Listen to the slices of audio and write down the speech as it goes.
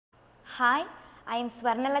Hi, I am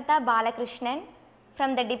Swarnalatha Balakrishnan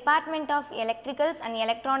from the Department of Electricals and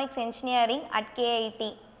Electronics Engineering at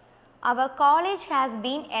KIT. Our college has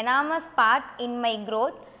been an enormous part in my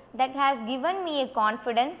growth that has given me a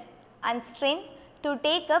confidence and strength to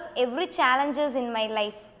take up every challenges in my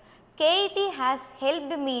life. KIT has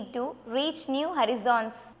helped me to reach new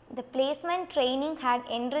horizons. The placement training had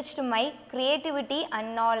enriched my creativity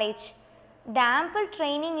and knowledge. The ample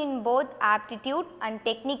training in both aptitude and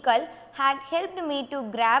technical had helped me to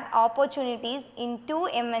grab opportunities in two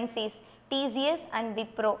MNCs, TCS and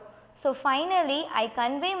Wipro. So finally, I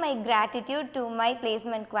convey my gratitude to my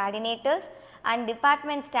placement coordinators and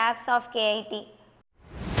department staffs of KIT.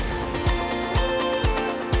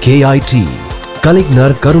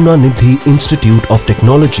 KIT-Kalaignarkarunanidhi Institute of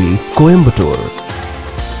Technology, Coimbatore.